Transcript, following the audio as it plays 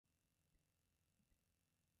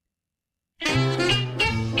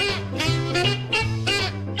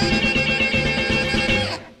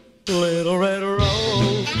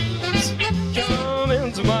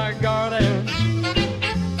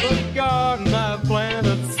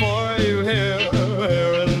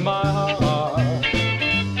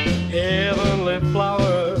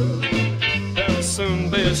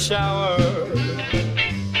shower.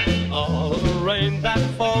 All of the rain that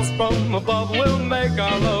falls from above will make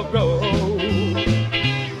our love grow.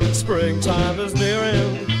 Springtime is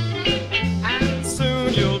nearing, and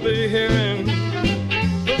soon you'll be hearing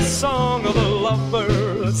the song of the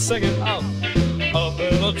lovebird singing up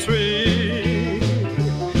in a tree.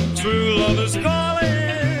 True love is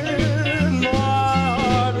calling, my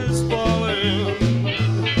heart is falling,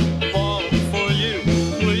 falling for you.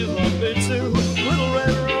 Please love me too, little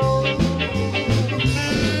red rose.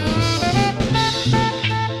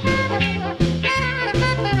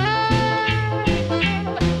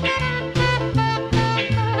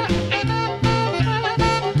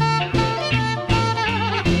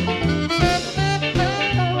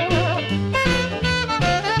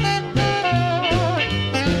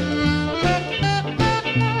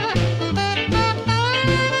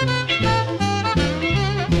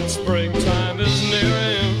 Springtime is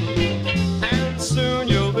nearing, and soon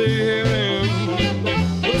you'll be hearing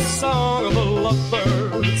the song of the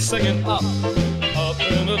lovebird singing up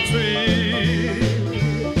in a tree.